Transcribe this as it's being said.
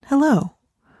Hello.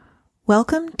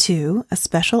 Welcome to a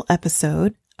special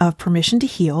episode of Permission to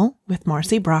Heal with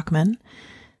Marcy Brockman.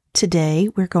 Today,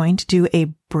 we're going to do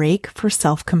a break for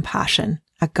self-compassion,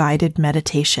 a guided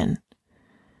meditation.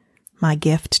 My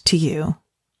gift to you.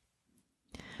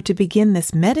 To begin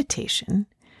this meditation,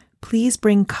 please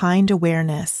bring kind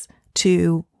awareness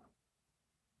to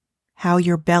how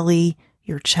your belly,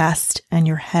 your chest, and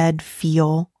your head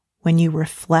feel when you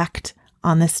reflect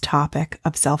on this topic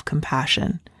of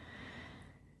self-compassion.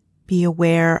 Be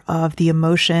aware of the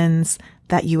emotions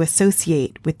that you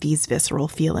associate with these visceral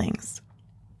feelings.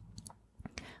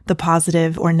 The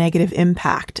positive or negative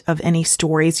impact of any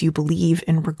stories you believe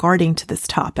in regarding to this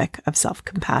topic of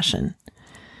self-compassion.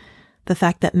 The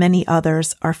fact that many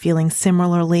others are feeling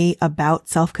similarly about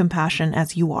self-compassion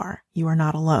as you are. You are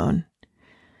not alone.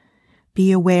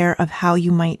 Be aware of how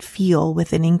you might feel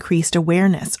with an increased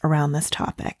awareness around this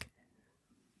topic.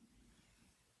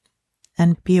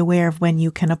 And be aware of when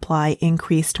you can apply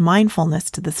increased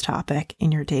mindfulness to this topic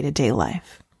in your day-to-day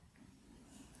life.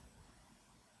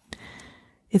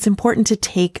 It's important to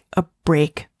take a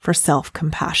break for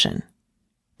self-compassion.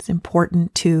 It's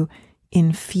important to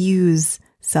infuse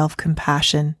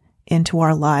self-compassion into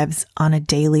our lives on a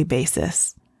daily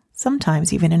basis,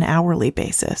 sometimes even an hourly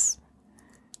basis.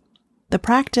 The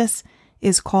practice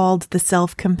is called the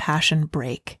self-compassion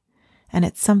break. And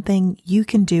it's something you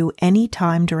can do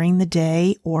anytime during the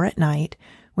day or at night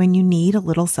when you need a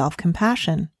little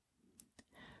self-compassion.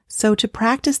 So to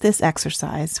practice this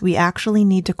exercise, we actually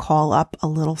need to call up a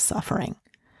little suffering.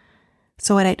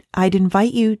 So I'd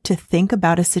invite you to think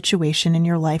about a situation in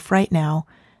your life right now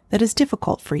that is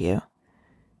difficult for you.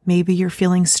 Maybe you're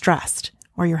feeling stressed,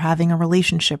 or you're having a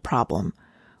relationship problem,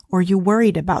 or you're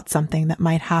worried about something that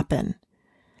might happen.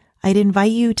 I'd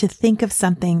invite you to think of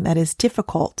something that is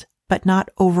difficult but not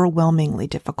overwhelmingly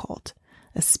difficult,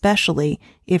 especially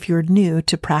if you're new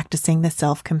to practicing the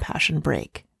self-compassion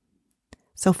break.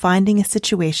 So finding a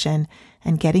situation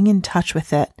and getting in touch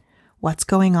with it, what's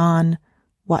going on,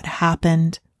 what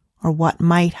happened, or what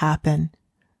might happen,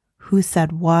 who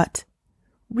said what,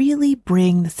 really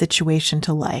bring the situation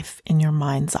to life in your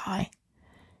mind's eye.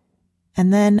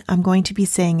 And then I'm going to be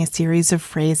saying a series of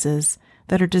phrases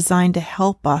that are designed to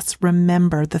help us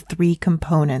remember the three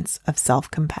components of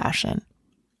self-compassion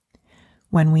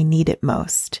when we need it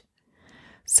most.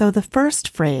 So the first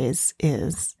phrase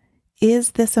is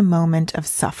this a moment of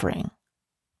suffering?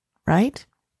 Right?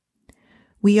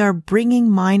 We are bringing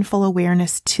mindful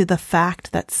awareness to the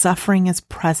fact that suffering is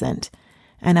present,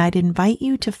 and I'd invite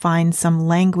you to find some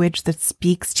language that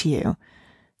speaks to you.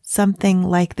 Something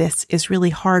like this is really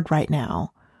hard right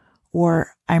now,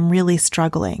 or I'm really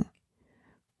struggling.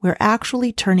 We're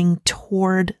actually turning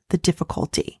toward the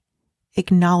difficulty,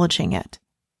 acknowledging it,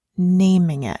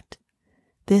 naming it.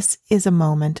 This is a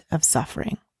moment of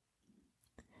suffering.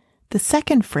 The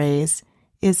second phrase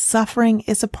is suffering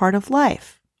is a part of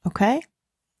life, okay?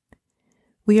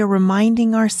 We are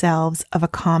reminding ourselves of a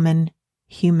common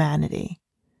humanity.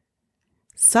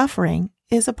 Suffering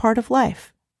is a part of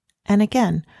life. And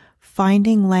again,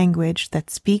 finding language that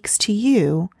speaks to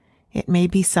you, it may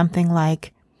be something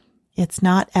like, it's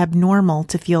not abnormal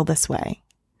to feel this way.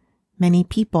 Many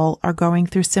people are going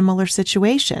through similar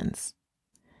situations.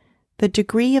 The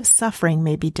degree of suffering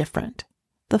may be different.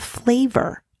 The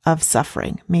flavor of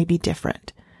suffering may be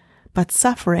different. But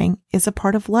suffering is a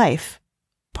part of life,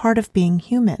 part of being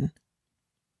human.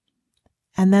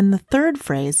 And then the third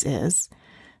phrase is,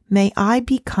 may I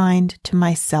be kind to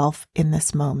myself in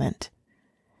this moment.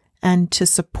 And to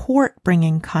support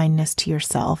bringing kindness to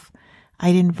yourself,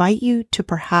 I'd invite you to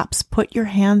perhaps put your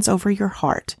hands over your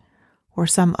heart or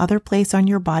some other place on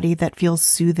your body that feels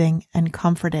soothing and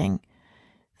comforting,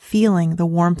 feeling the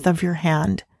warmth of your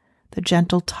hand, the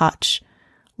gentle touch,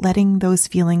 letting those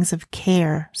feelings of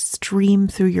care stream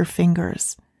through your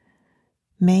fingers.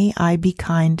 May I be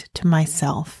kind to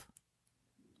myself.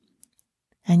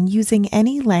 And using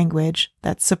any language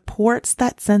that supports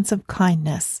that sense of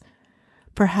kindness,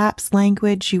 perhaps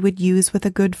language you would use with a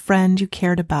good friend you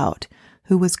cared about,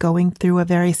 who was going through a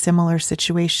very similar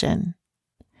situation.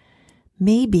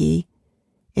 Maybe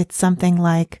it's something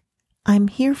like, I'm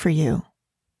here for you.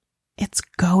 It's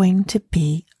going to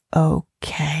be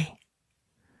okay.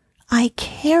 I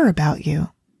care about you.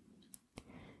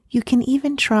 You can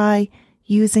even try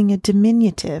using a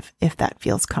diminutive if that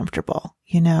feels comfortable,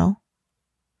 you know?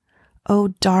 Oh,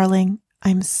 darling,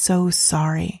 I'm so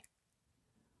sorry.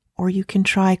 Or you can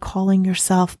try calling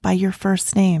yourself by your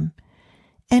first name.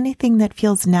 Anything that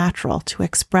feels natural to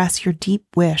express your deep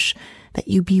wish that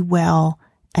you be well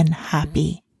and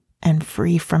happy and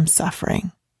free from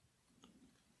suffering.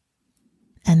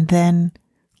 And then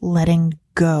letting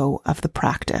go of the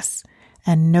practice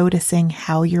and noticing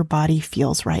how your body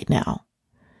feels right now,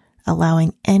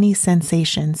 allowing any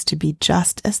sensations to be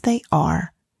just as they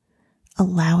are,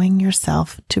 allowing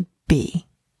yourself to be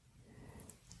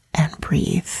and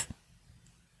breathe.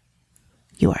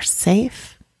 You are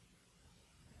safe.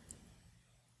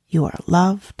 You are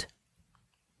loved.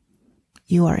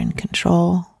 You are in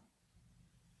control.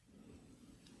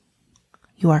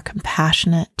 You are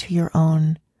compassionate to your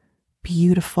own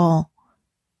beautiful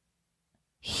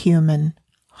human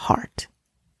heart.